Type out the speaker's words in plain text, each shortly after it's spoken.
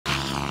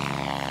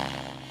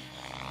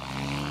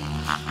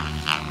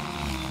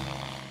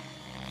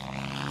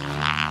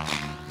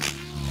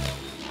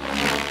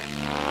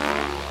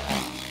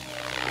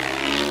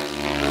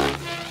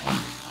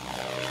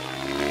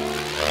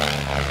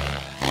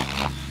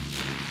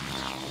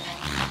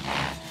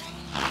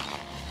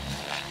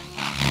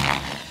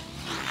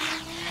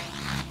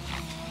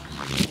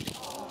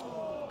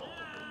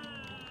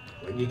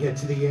you get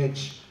to the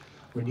edge.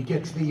 When you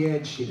get to the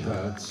edge, it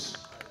hurts.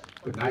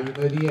 But now you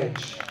know the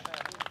edge.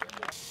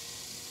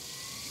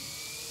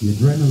 The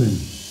adrenaline,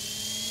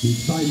 the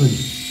excitement,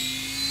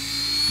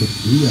 the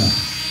fear.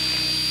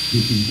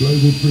 This is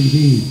Global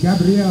 3D.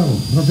 Gabriel,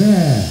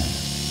 Robert.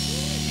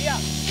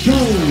 Go!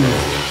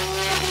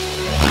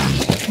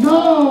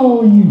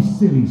 No, you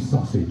silly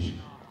sausage.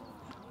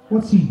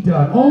 What's he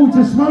done? Oh, it's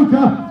a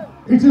smoker!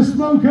 It's a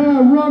smoker!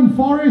 Run,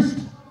 Forrest!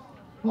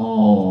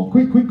 Oh,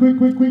 quick, quick, quick,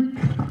 quick, quick.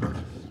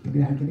 Get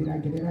it out, get it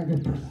out, get it out, get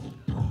it out.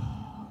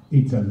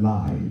 It's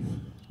alive.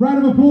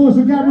 Round of applause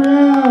for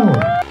Gabrielle!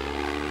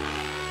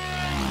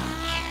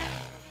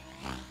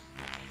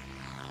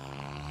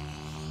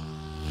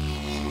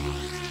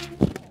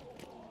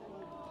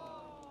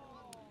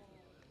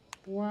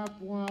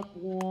 Wap, wap,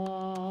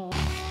 wap.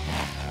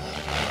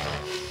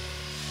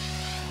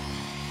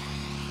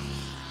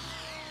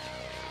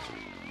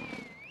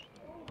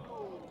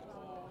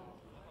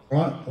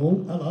 Right,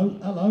 oh, hello,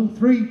 hello.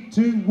 3,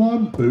 2,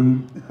 1,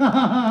 boom.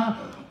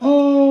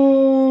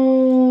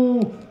 Oh!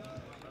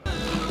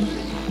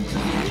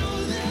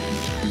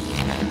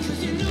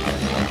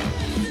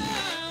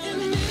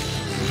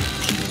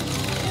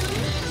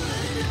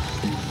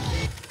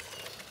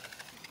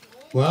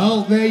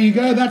 Well, there you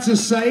go. That's a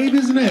save,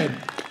 isn't it?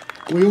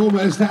 We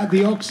almost had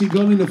the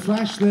oxygon in a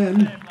flash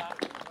then.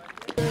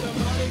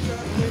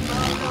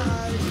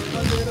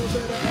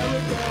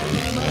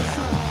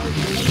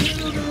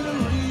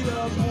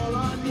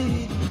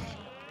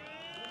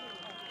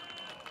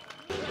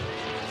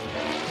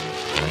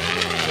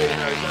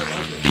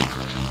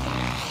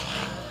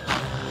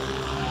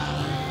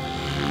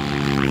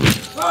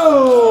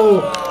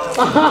 Oh!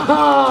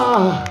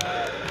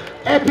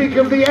 Epic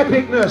of the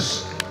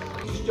epicness.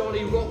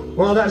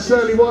 Well, that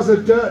certainly was a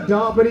dirt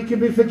dart, but he can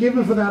be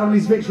forgiven for that on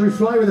his victory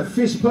flight with a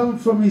fist pump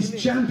from his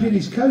champion,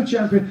 his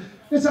co-champion.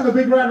 Let's have a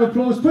big round of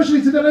applause, pushing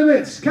it to the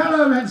limits.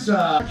 Callum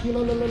Henser.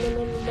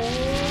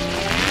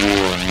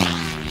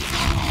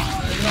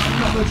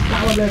 Not much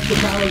power left, the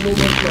power's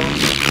almost gone.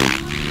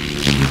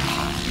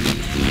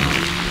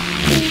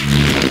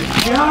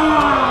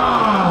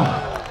 Yeah!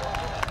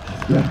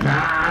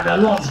 The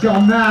lot's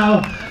gone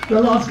now.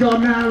 The lot's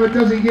gone now, but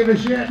does he give a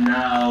shit?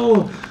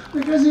 No!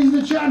 Because he's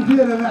the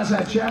champion, and that's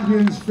how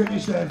champions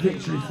finish their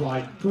victory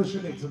flight,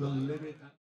 pushing it to the limit.